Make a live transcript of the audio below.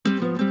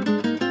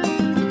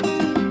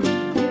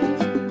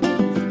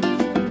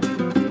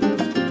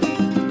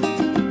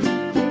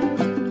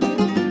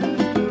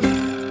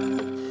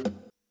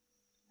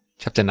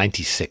Chapter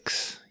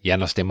 96.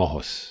 Llanos de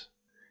Moxos.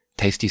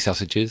 Tasty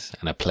sausages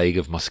and a plague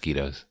of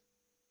mosquitoes.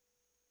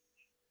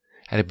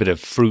 I had a bit of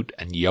fruit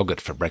and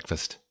yogurt for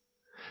breakfast.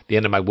 The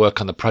end of my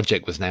work on the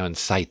project was now in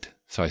sight,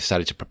 so I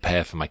started to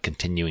prepare for my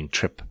continuing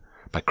trip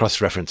by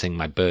cross-referencing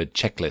my bird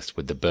checklist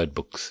with the bird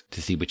books to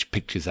see which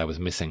pictures I was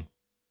missing.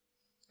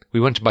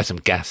 We went to buy some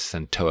gas,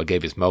 and Toa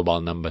gave his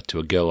mobile number to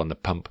a girl on the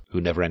pump who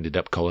never ended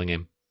up calling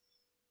him.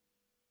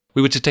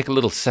 We were to take a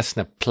little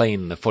Cessna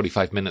plane of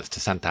 45 minutes to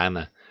Santa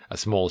Ana, a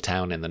small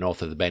town in the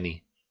north of the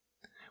Beni.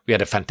 We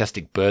had a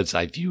fantastic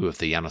bird's-eye view of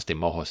the Llanos de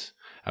Moxos,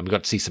 and we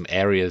got to see some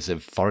areas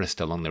of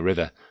forest along the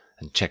river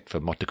and checked for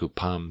motaku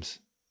palms.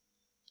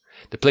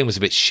 The plane was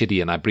a bit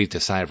shitty, and I breathed a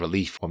sigh of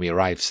relief when we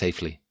arrived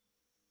safely.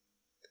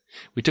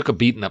 We took a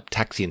beaten-up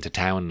taxi into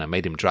town and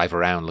made him drive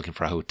around looking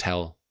for a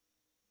hotel.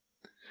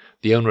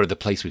 The owner of the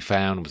place we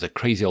found was a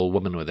crazy old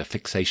woman with a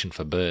fixation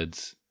for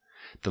birds.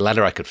 The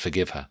latter I could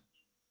forgive her.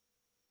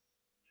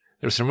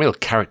 There were some real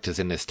characters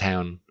in this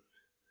town.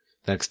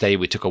 The next day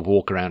we took a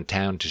walk around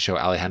town to show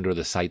Alejandro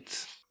the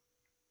sights.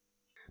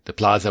 The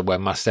plaza where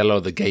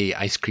Marcelo, the gay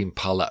ice cream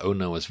parlor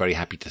owner, was very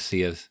happy to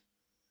see us.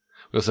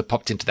 We also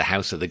popped into the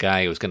house of the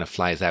guy who was going to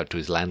fly us out to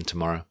his land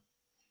tomorrow.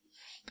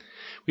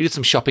 We did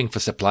some shopping for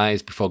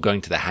supplies before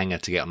going to the hangar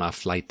to get on our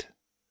flight.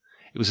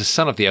 It was the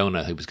son of the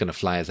owner who was going to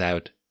fly us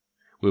out.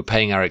 We were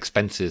paying our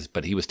expenses,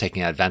 but he was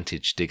taking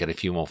advantage to get a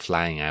few more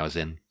flying hours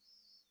in.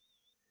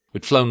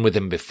 We'd flown with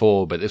him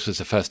before, but this was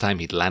the first time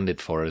he'd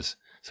landed for us,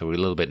 so we were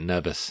a little bit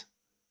nervous.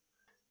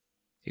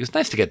 It was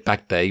nice to get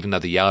back there, even though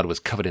the yard was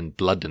covered in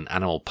blood and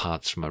animal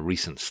parts from a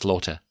recent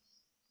slaughter.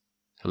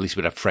 At least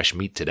we'd have fresh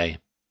meat today.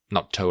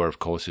 Not Toa, of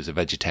course, who's a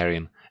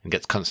vegetarian and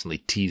gets constantly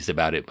teased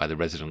about it by the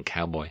resident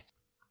cowboy.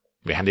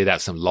 We handed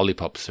out some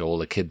lollipops to all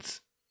the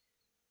kids.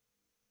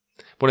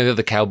 One of the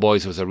other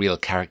cowboys was a real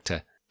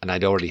character, and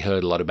I'd already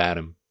heard a lot about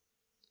him.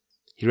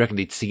 He reckoned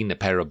he'd seen a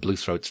pair of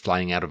bluethroats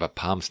flying out of a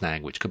palm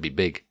snag, which could be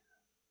big.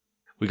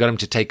 We got him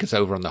to take us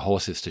over on the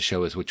horses to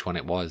show us which one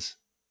it was.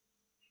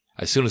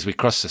 As soon as we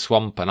crossed the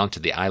swamp and onto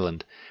the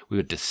island, we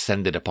were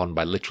descended upon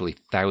by literally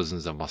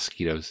thousands of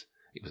mosquitoes.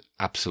 It was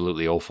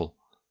absolutely awful.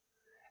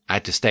 I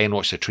had to stay and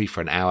watch the tree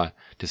for an hour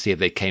to see if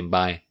they came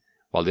by,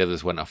 while the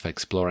others went off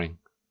exploring.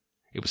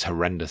 It was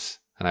horrendous,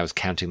 and I was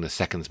counting the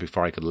seconds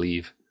before I could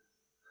leave.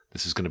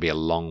 This was going to be a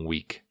long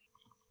week.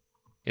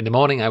 In the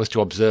morning I was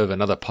to observe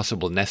another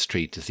possible nest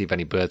tree to see if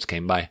any birds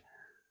came by.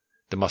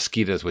 The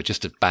mosquitoes were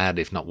just as bad,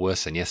 if not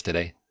worse, than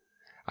yesterday.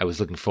 I was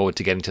looking forward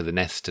to getting to the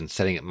nest and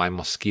setting up my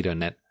mosquito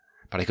net,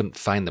 but I couldn't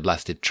find the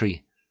blasted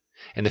tree.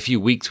 In the few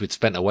weeks we'd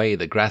spent away,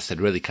 the grass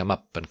had really come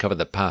up and covered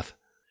the path.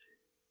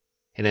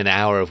 In an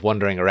hour of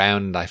wandering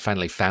around, I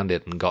finally found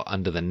it and got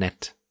under the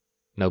net.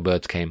 No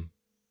birds came.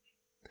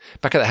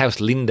 Back at the house,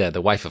 Linda,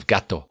 the wife of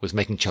Gato, was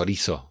making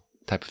chorizo,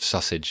 a type of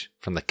sausage,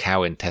 from the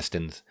cow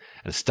intestines,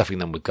 and stuffing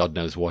them with God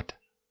knows what.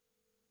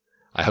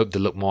 I hoped they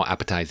looked more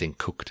appetizing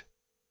cooked.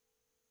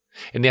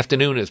 In the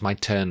afternoon it was my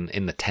turn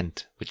in the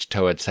tent, which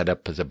Toa had set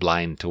up as a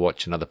blind to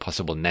watch another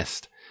possible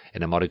nest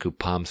in a motaku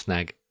palm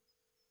snag.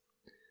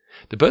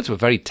 The birds were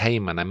very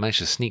tame, and I managed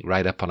to sneak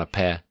right up on a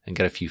pair and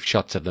get a few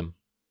shots of them.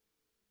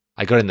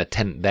 I got in the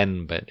tent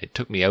then, but it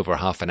took me over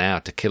half an hour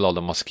to kill all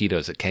the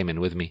mosquitoes that came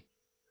in with me.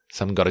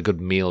 Some got a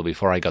good meal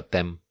before I got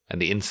them, and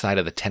the inside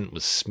of the tent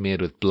was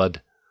smeared with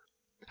blood.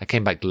 I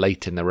came back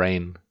late in the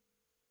rain.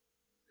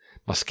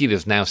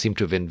 Mosquitoes now seem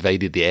to have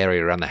invaded the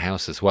area around the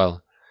house as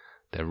well.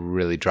 They're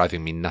really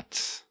driving me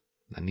nuts.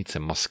 I need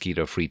some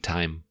mosquito-free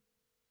time.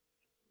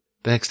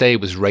 The next day it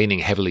was raining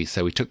heavily,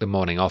 so we took the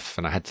morning off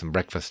and I had some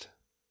breakfast.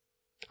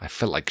 I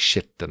felt like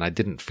shit, and I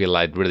didn't feel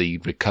I'd really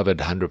recovered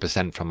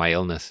 100% from my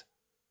illness.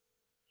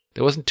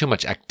 There wasn't too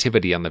much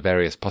activity on the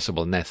various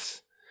possible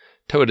nests.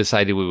 Toa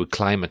decided we would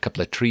climb a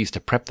couple of trees to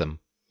prep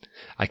them.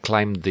 I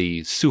climbed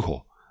the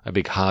suho, a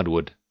big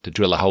hardwood, to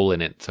drill a hole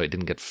in it so it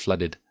didn't get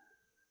flooded.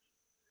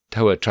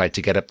 Toa tried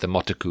to get up the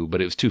motaku,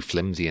 but it was too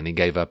flimsy and he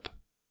gave up.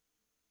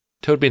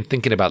 Toa had been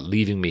thinking about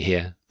leaving me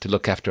here to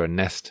look after a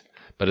nest,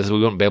 but as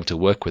we won't be able to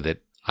work with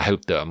it, I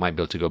hoped that I might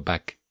be able to go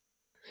back.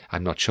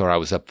 I'm not sure I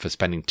was up for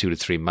spending 2 to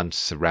 3 months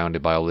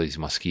surrounded by all these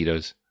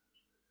mosquitoes.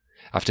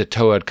 After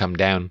Toa had come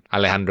down,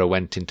 Alejandro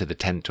went into the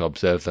tent to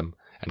observe them,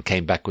 and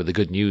came back with the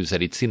good news that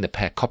he'd seen the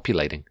pair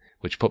copulating,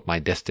 which put my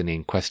destiny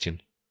in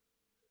question.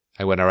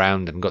 I went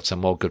around and got some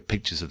more good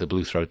pictures of the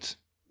bluethroats.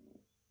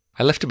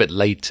 I left a bit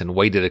late and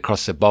waded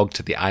across the bog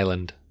to the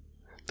island.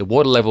 The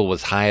water level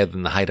was higher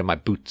than the height of my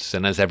boots,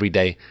 and as every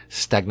day,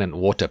 stagnant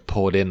water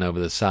poured in over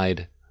the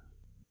side.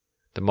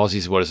 The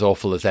mozzies were as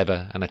awful as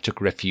ever, and I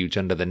took refuge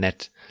under the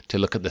net to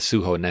look at the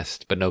suho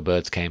nest, but no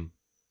birds came.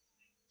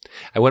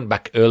 I went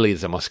back early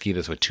as the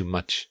mosquitoes were too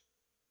much.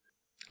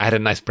 I had a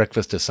nice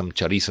breakfast of some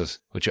chorizos,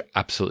 which were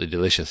absolutely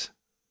delicious.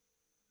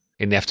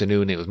 In the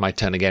afternoon it was my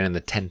turn again in the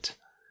tent.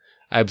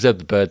 I observed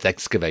the birds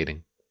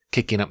excavating,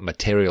 kicking up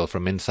material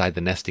from inside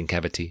the nesting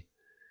cavity.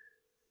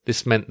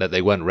 This meant that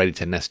they weren't ready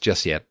to nest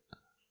just yet.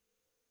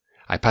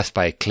 I passed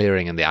by a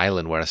clearing in the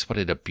island where I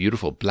spotted a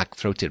beautiful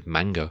black-throated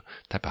mango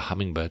type of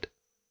hummingbird.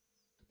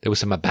 There were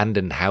some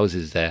abandoned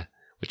houses there,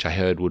 which I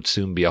heard would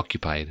soon be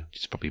occupied,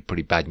 which is probably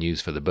pretty bad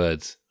news for the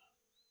birds.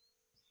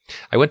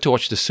 I went to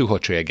watch the suho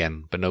tree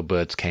again, but no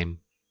birds came.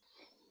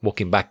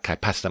 Walking back, I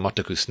passed the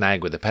motoku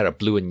snag with a pair of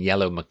blue and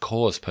yellow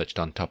macaws perched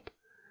on top.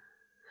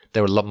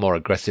 They were a lot more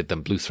aggressive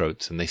than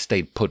bluethroats, and they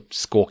stayed put,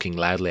 squawking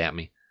loudly at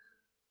me.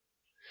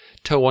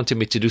 Toa wanted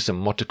me to do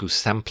some motoku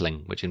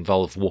sampling, which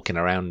involved walking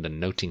around and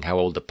noting how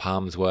old the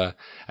palms were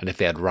and if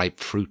they had ripe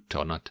fruit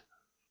or not.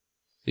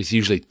 This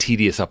usually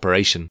tedious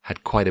operation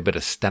had quite a bit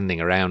of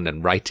standing around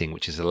and writing,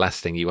 which is the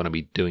last thing you want to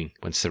be doing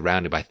when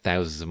surrounded by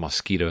thousands of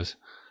mosquitoes.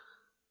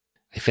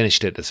 I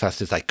finished it as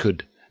fast as I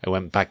could. I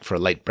went back for a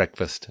late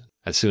breakfast,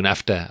 and soon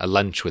after a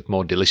lunch with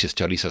more delicious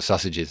chorizo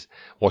sausages,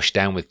 washed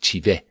down with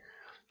chive,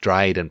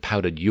 dried and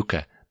powdered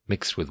yucca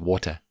mixed with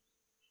water.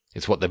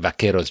 It's what the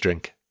vaqueros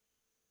drink.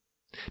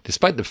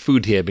 Despite the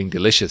food here being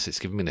delicious, it's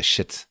giving me the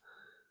shits.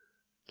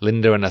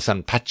 Linda and her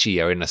son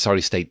Pachi are in a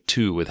sorry state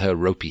too, with her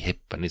ropey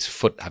hip and his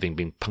foot having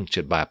been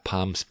punctured by a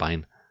palm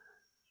spine.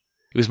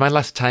 It was my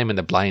last time in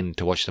the blind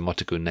to watch the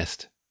motoku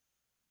nest.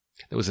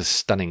 There was a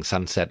stunning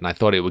sunset, and I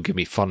thought it would give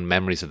me fond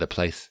memories of the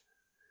place.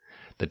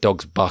 The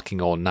dogs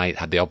barking all night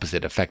had the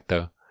opposite effect,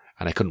 though,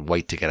 and I couldn't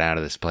wait to get out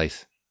of this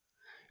place.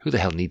 Who the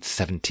hell needs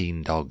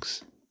 17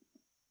 dogs?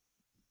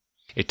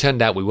 It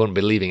turned out we wouldn't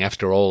be leaving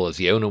after all, as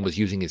the owner was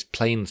using his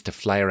planes to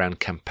fly around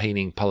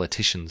campaigning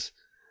politicians.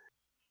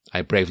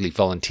 I bravely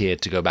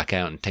volunteered to go back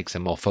out and take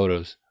some more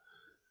photos.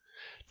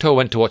 Toa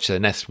went to watch the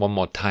nest one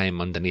more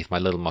time underneath my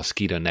little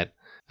mosquito net,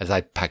 as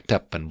I packed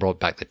up and brought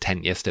back the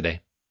tent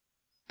yesterday.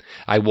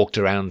 I walked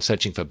around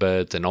searching for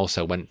birds and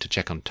also went to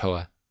check on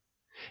Toa.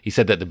 He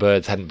said that the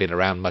birds hadn't been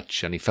around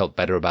much and he felt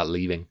better about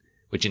leaving,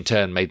 which in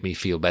turn made me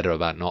feel better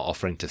about not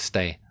offering to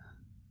stay.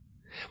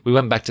 We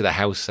went back to the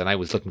house and I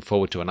was looking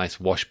forward to a nice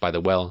wash by the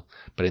well,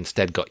 but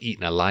instead got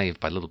eaten alive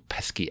by little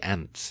pesky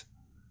ants.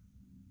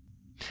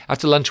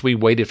 After lunch we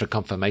waited for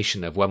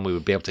confirmation of when we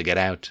would be able to get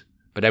out,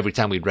 but every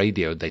time we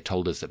radioed they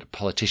told us that the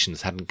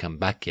politicians hadn't come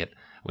back yet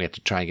and we had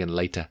to try again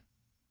later.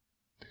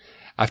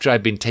 After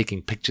I'd been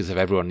taking pictures of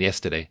everyone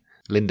yesterday,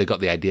 Linda got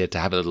the idea to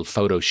have a little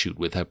photo shoot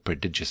with her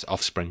prodigious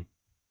offspring.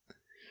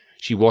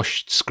 She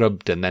washed,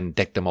 scrubbed, and then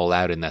decked them all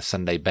out in their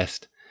Sunday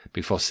best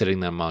before sitting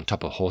them on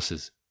top of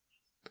horses.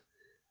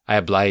 I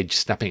obliged,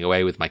 snapping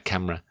away with my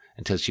camera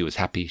until she was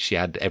happy she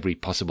had every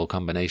possible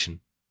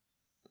combination.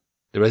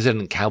 The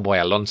resident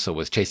cowboy Alonso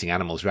was chasing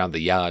animals round the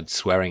yard,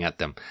 swearing at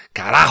them,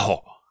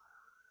 "Carajo!"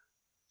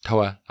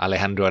 Toa,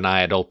 Alejandro, and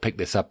I had all picked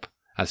this up,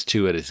 as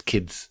too had his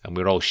kids, and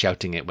we were all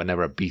shouting it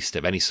whenever a beast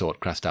of any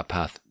sort crossed our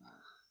path.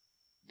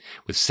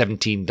 With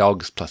 17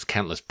 dogs plus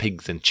countless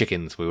pigs and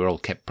chickens, we were all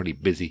kept pretty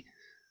busy.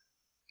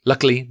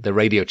 Luckily, the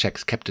radio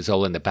checks kept us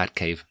all in the bat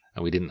cave,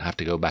 and we didn't have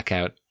to go back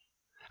out.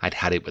 I'd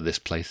had it with this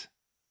place.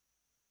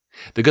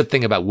 The good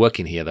thing about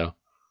working here, though,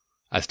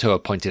 as Toa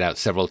pointed out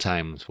several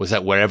times, was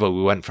that wherever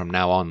we went from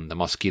now on, the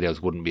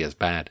mosquitoes wouldn't be as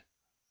bad.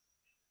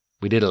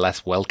 We did a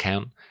last well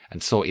count,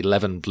 and saw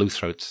 11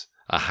 bluethroats,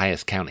 our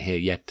highest count here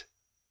yet.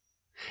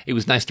 It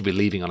was nice to be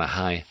leaving on a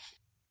high.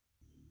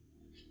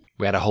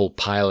 We had a whole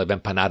pile of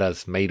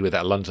empanadas made with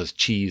Alonso's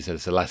cheese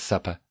as the last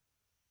supper.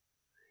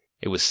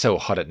 It was so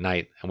hot at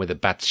night, and with the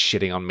bats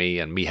shitting on me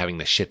and me having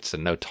the shits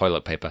and no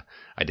toilet paper,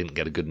 I didn't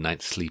get a good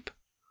night's sleep.